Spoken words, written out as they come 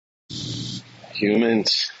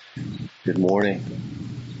Humans, good morning.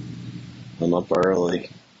 I'm up early.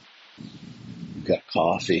 Got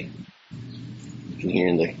coffee. You can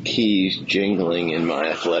hear the keys jingling in my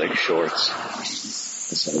athletic shorts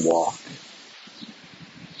as I walk.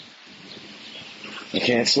 I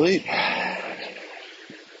can't sleep.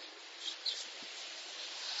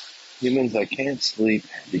 Humans, I can't sleep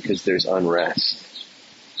because there's unrest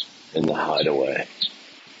in the hideaway.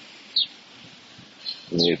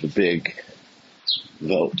 We have a big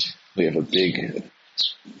vote. We have a big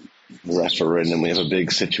referendum. We have a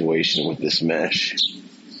big situation with this mesh.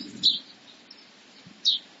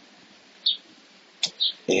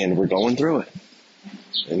 And we're going through it.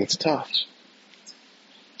 And it's tough.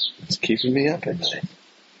 It's keeping me up at night.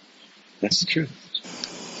 That's the truth.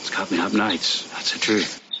 It's got me up nights. That's the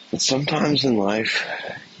truth. But sometimes in life,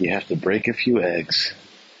 you have to break a few eggs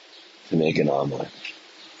to make an omelet.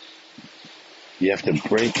 You have to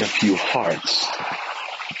break a few hearts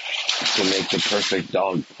to make the perfect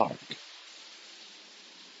dog park.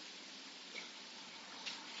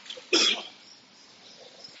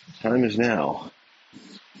 Time is now.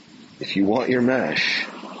 If you want your mesh,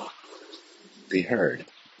 be heard.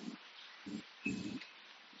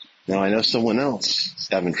 Now I know someone else is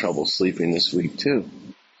having trouble sleeping this week too.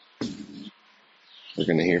 We're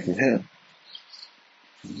going to hear from him.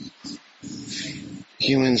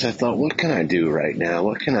 Humans, I thought, what can I do right now?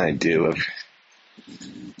 What can I do?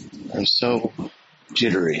 I'm so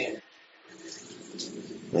jittery.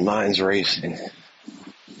 My mind's racing. I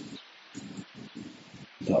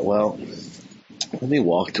thought, well, let me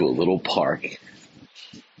walk to a little park.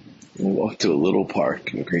 Let me walk to a little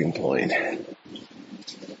park in Greenpoint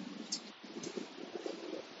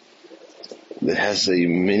that has a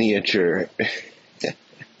miniature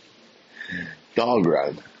dog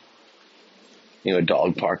run. You know, a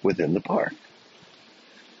dog park within the park.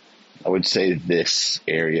 I would say this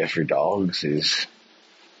area for dogs is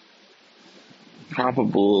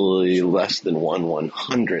probably less than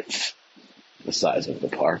 1/100th the size of the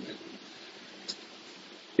park.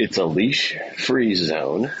 It's a leash-free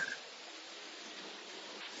zone.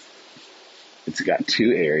 It's got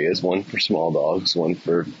two areas, one for small dogs, one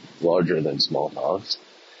for larger than small dogs.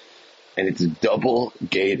 And it's double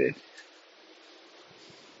gated.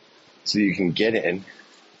 So you can get in,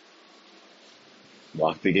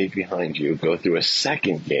 lock the gate behind you, go through a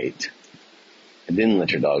second gate, and then let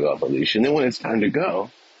your dog off a leash. And then when it's time to go,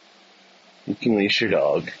 you can leash your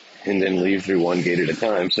dog and then leave through one gate at a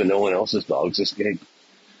time so no one else's dogs escape.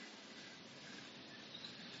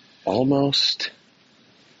 Almost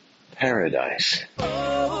paradise.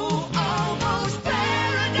 Almost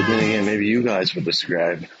paradise. But then again, maybe you guys would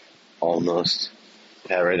describe almost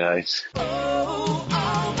paradise Almost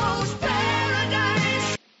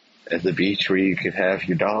paradise. as a beach where you could have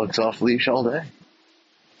your dogs off leash all day.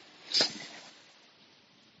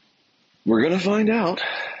 We're going to find out.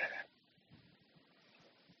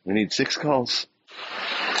 We need 6 calls.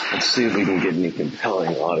 Let's see if we can get any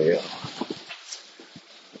compelling audio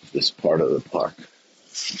of this part of the park.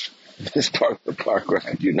 This part of the park where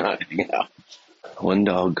I do not hang out. One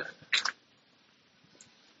dog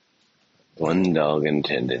in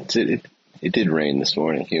attendance. It did rain this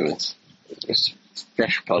morning, humans. There's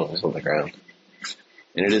fresh puddles on the ground.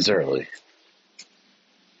 And it is early.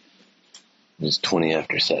 It's 20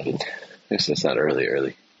 after 7. I guess that's not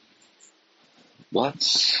early.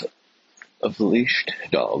 Lots of leashed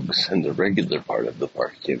dogs in the regular part of the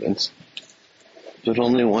park, humans. But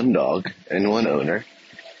only one dog and one owner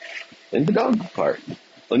in the dog part,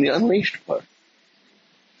 in the unleashed part.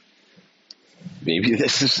 Maybe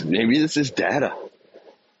this is data.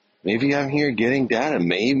 Maybe I'm here getting data.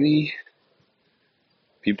 Maybe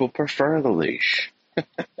people prefer the leash.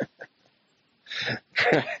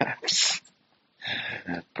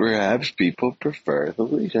 Perhaps people prefer the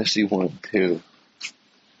leash. I see 1, 2,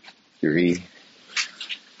 3,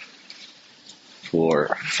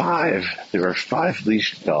 4, 5. There are 5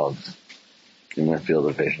 leashed dogs in my field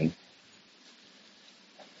of vision.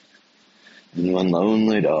 And one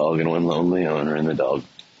lonely dog and one lonely owner in the dog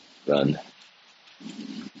run.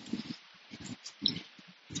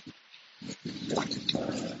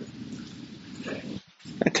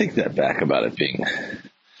 I take that back about it being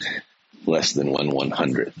less than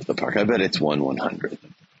 1/100th of the park. I bet it's 1/100th.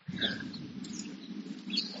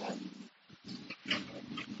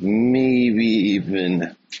 Maybe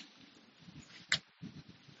even...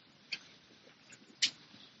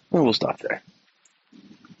 Well, we'll stop there.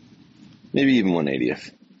 Maybe even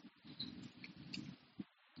 1/80th.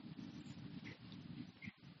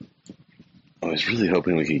 I was really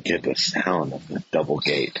hoping we could get the sound of the double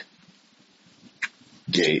gate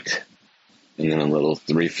and then a little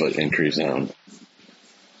 3-foot entry zone,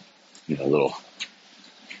 a little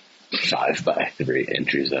 5x3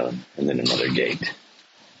 entry zone, and then another gate.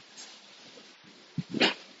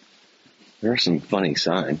 There are some funny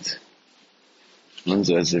signs. One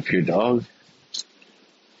says if your dog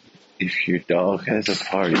has a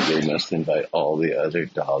party, they must invite all the other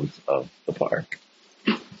dogs of the park.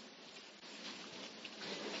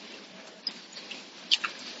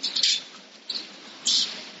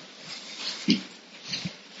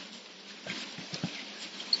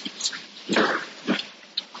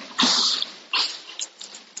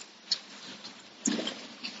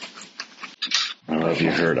 I don't know if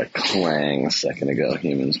you heard a clang a second ago,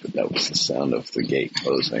 humans, but that was the sound of the gate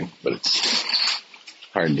closing. But it's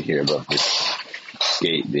hard to hear above this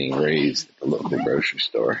gate being raised at the local grocery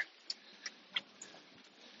store.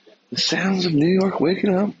 The sounds of New York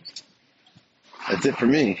waking up. That's it for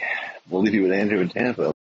me. We'll leave you with Andrew in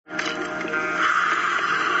Tampa.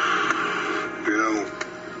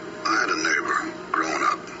 I had a neighbor growing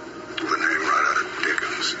up with a name right out of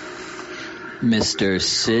Dickens. Mr.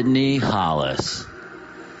 Sidney Hollis.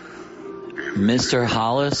 Mr.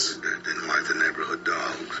 Hollis? Didn't like the neighborhood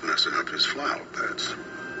dogs messing up his flower beds.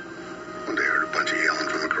 One day I heard a bunch of yelling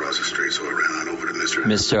from across the street, so I ran on over to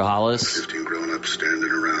Mr. Hollis? 15 grown-ups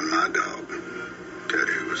standing around my dog.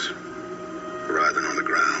 Teddy was writhing on the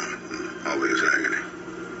ground in all his agony.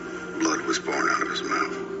 Blood was pouring out of his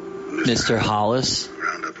mouth. Mr. Hollis?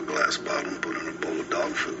 Ground up a glass bottle and put in a bowl of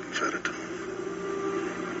dog food and fed it to him.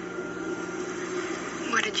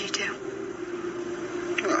 What did you do?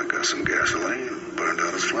 Well, I got some gasoline and burned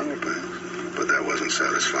out his flower pans, but that wasn't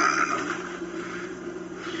satisfying enough.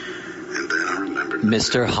 And then I remembered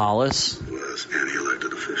Mr. Hollis? Was any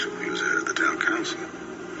elected official. He was head of the town council.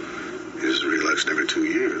 His re-election every 2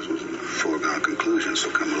 years was a foregone conclusion,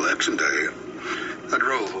 so come election day, I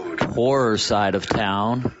drove over to Horror side of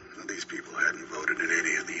town. These people hadn't voted in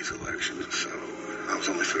any of these elections, so I was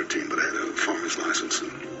only 13, but I had a farmer's license,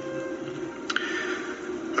 and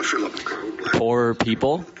I filled up a car with black Poorer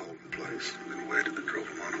people. the polling place, and then waited and drove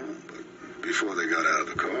them on home. But before they got out of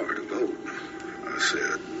the car to vote, I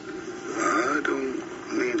said, I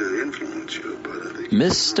don't mean to influence you, but I think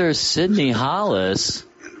Mr. Sidney Hollis?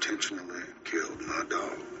 intentionally killed my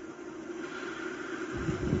dog.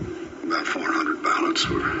 About 400 ballots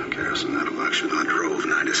were cast in that election. I drove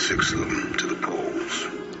 96 of them to the polls.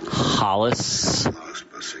 Hollis?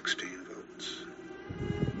 Lost by 16 votes.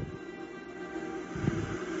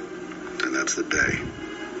 And that's the day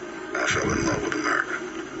I fell in love with America.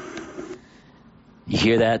 You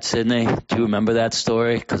hear that, Sidney? Do you remember that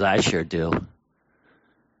story? Because I sure do.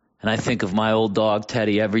 And I think of my old dog,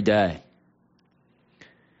 Teddy, every day.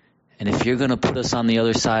 And if you're going to put us on the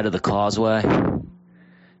other side of the causeway, and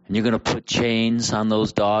you're going to put chains on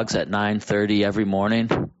those dogs at 9:30 every morning,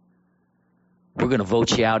 we're going to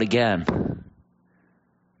vote you out again.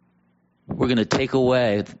 We're going to take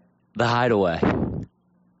away the hideaway.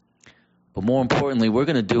 But more importantly, we're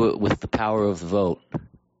going to do it with the power of the vote.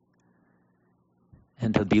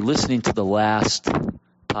 And to be listening to the last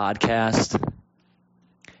podcast,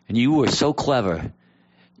 and you were so clever.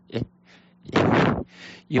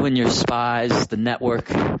 You and your spies, the network,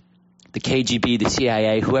 the KGB, the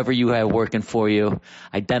CIA, whoever you had working for you,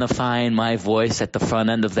 identifying my voice at the front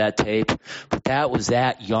end of that tape. But that was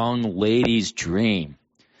that young lady's dream,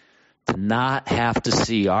 to not have to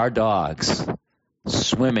see our dogs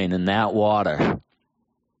swimming in that water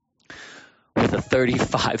with a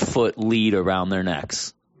 35-foot lead around their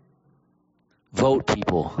necks. Vote,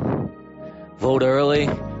 people. Vote early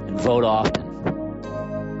and vote often.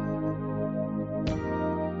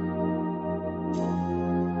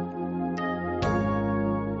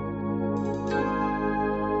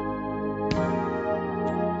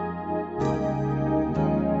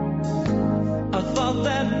 I thought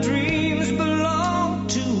that dreams belonged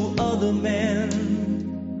to other men.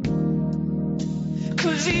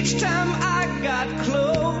 'Cause each time I got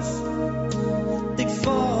close, they'd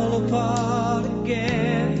fall apart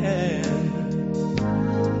again.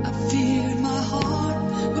 I feared my heart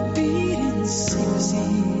would beat in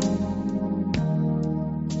secrecy.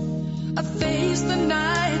 I faced the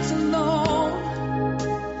nights alone.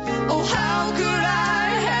 Oh, how could I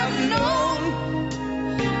have known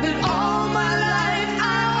that all my life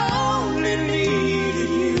I only needed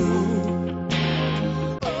you?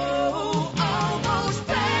 Oh, almost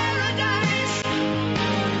paradise.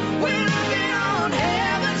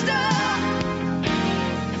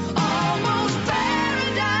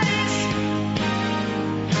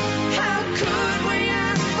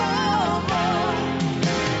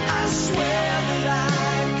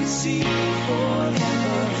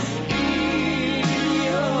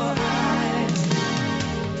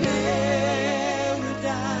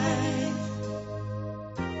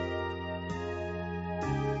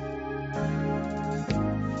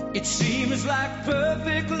 Seems like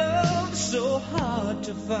perfect love so hard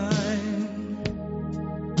to find.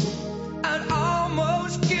 I'd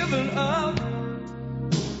almost given up.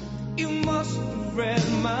 You must have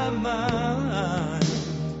read my mind.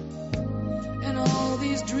 And all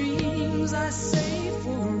these dreams I save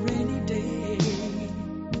for a rainy day,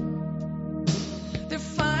 they're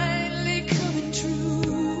finally coming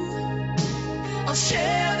true. I'll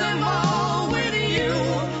share them all with you,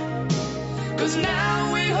 'cause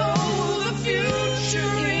now we hold the future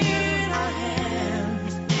in our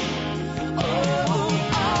hands. Oh,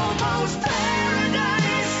 almost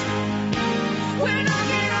paradise. We're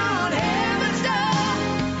knocking on heaven's door.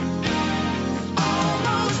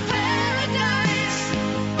 Almost paradise.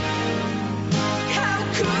 How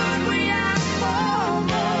could we ask for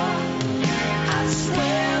more? I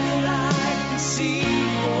swear that I can see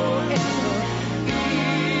forever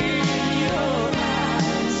in your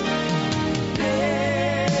eyes.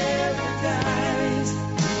 Paradise.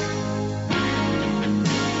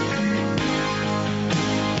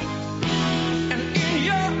 And in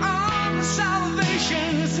your arms,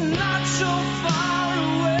 salvation's not so far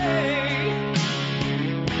away.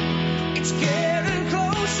 It's getting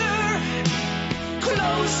closer,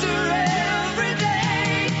 closer